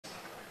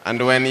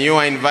And when you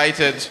were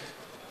invited,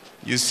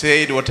 you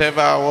said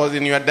whatever was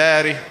in your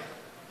diary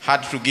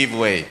had to give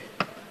way.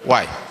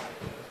 Why?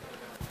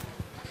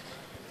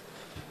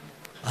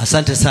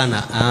 Asante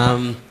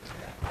sana.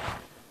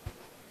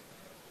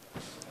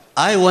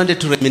 I wanted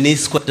to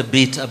reminisce quite a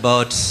bit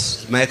about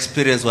my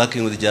experience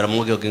working with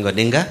Jaramogi Oginga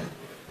Odinga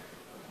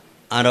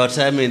and our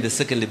time in the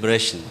second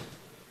liberation.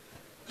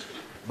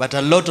 But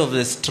a lot of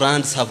the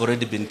strands have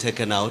already been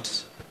taken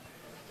out.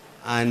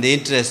 And in the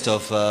interest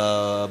of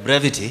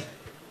brevity,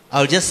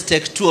 I'll just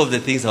take two of the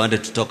things I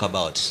wanted to talk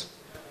about.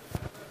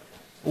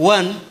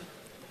 One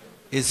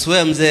is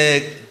where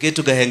Mzee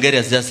Getu Gahengeri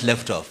has just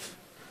left off.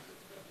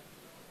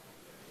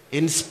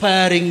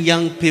 Inspiring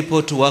young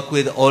people to work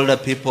with older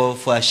people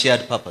for a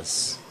shared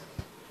purpose.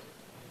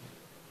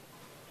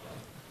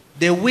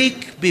 The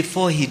week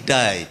before he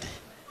died,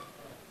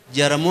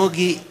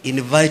 Jaramogi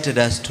invited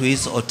us to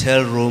his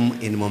hotel room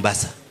in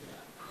Mombasa.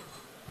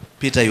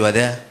 Peter, you were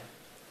there.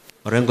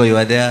 Orengo, you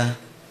were there.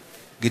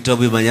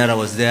 Gitobi Manyara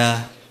was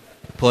there.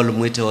 Paul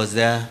Mwite was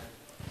there.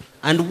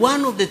 And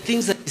one of the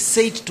things that he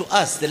said to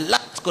us, the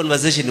last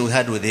conversation we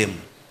had with him,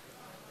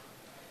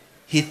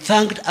 he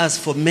thanked us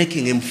for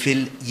making him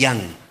feel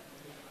young.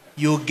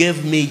 You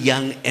gave me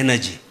young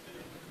energy.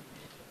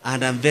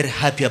 And I'm very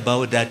happy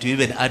about that. You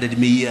even added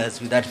me years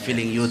without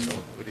feeling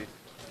youthful.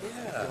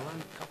 Yeah.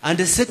 And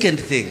the second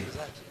thing,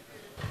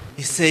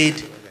 he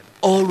said,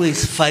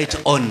 always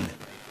fight on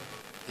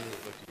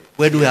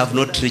when we have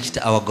not reached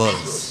our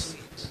goals.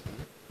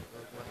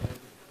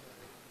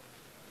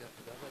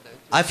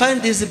 I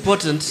find this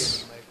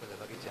important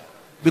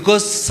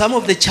because some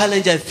of the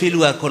challenge I feel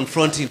we are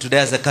confronting today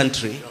as a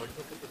country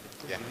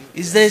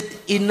is the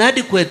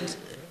inadequate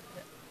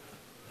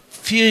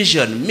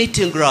fusion,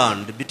 meeting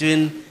ground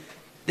between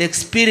the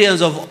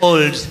experience of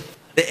old,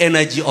 the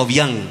energy of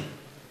young,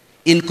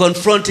 in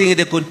confronting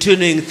the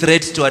continuing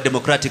threat to our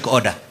democratic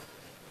order.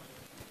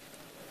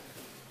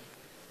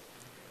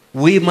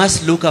 We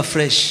must look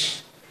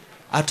afresh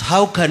at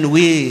how can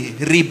we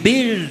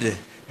rebuild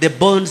the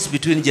bonds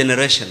between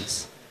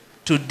generations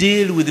to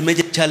deal with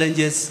major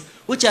challenges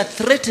which are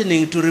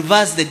threatening to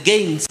reverse the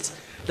gains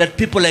that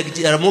people like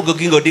Jaramogi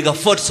Oginga Odinga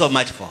fought so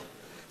much for,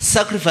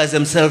 sacrificed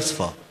themselves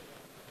for.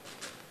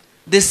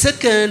 The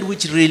second,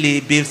 which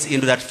really builds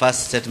into that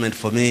first statement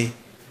for me,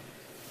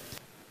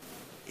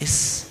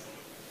 is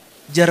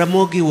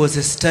Jaramogi was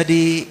a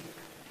study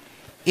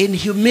in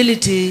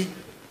humility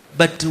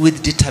but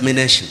with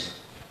determination.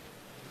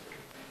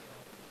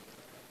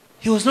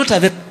 He was not a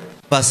very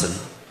person,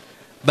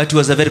 but he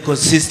was a very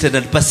consistent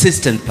and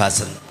persistent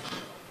person.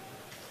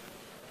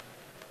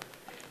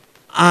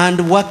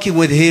 And working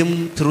with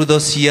him through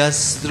those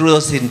years, through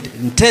those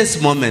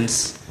intense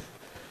moments,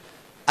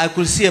 I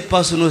could see a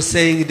person who was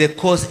saying the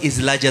cause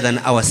is larger than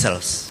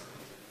ourselves.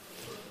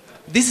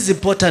 This is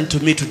important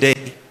to me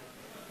today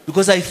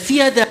because I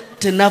fear there are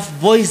not enough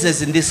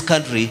voices in this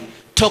country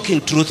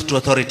talking truth to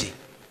authority.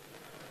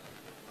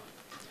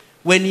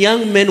 When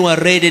young men were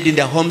raided in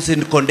their homes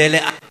in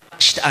Kondele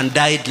and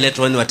died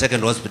later when they were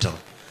taken to hospital,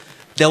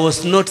 there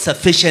was not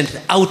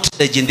sufficient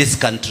outrage in this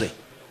country.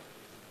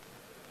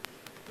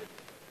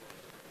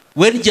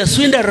 When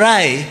Jaswinda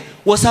Rai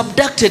was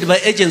abducted by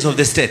agents of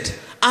the state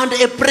and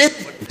a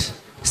president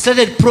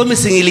started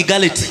promising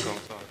illegality,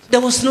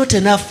 there was not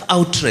enough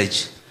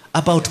outrage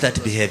about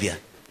that behavior.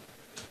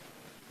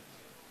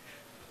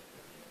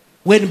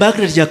 When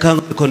Margaret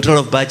Jakang, the control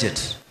of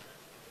budget,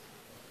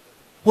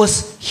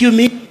 was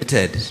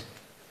humiliated,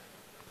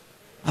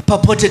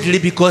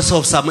 purportedly because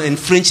of some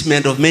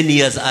infringement of many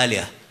years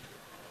earlier,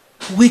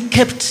 we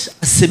kept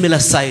a similar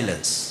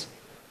silence.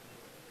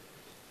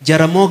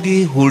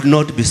 Jaramogi would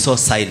not be so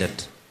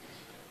silent.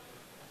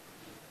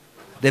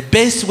 The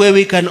best way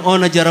we can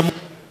honor Jaramogi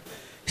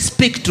is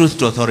speak truth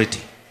to authority.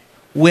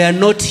 We are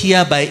not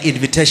here by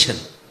invitation.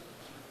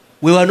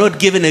 We were not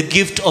given a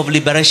gift of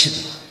liberation.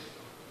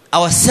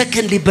 Our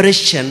second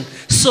liberation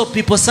saw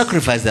people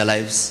sacrifice their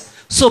lives.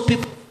 So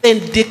people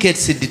spend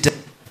decades in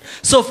detention.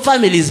 So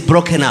families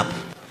broken up.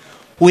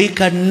 We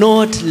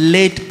cannot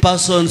let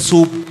persons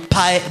who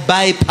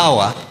buy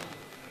power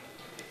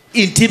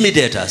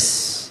intimidate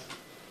us.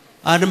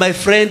 And my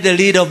friend, the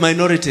leader of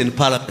minority in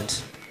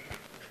parliament,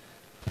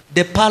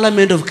 the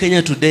parliament of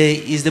Kenya today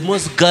is the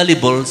most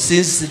gullible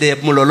since the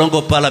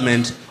Mulolongo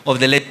parliament of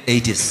the late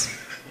 80s.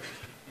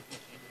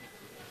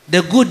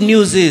 The good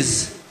news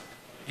is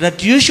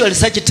that usually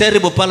such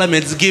terrible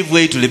parliaments give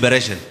way to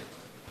liberation.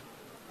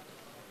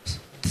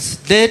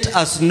 Let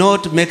us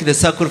not make the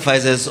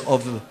sacrifices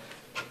of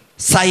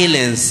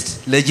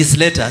silenced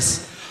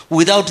legislators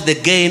without the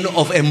gain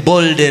of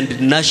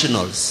emboldened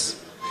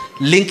nationals,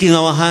 linking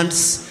our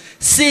hands,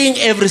 seeing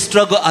every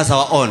struggle as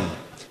our own,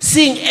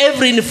 seeing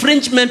every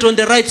infringement on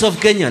the rights of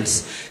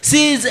Kenyans,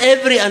 seeing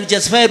every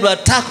unjustified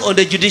attack on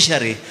the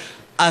judiciary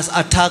as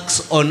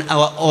attacks on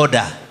our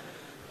order.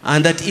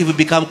 And that if we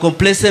become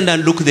complacent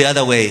and look the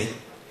other way,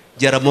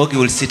 Jaramogi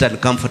will sit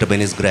uncomfortable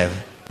in his grave.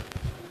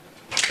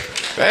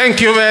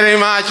 Thank you very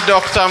much,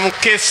 Dr.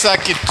 Mukhisa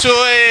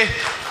Kituyi.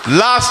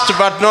 Last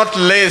but not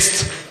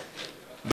least,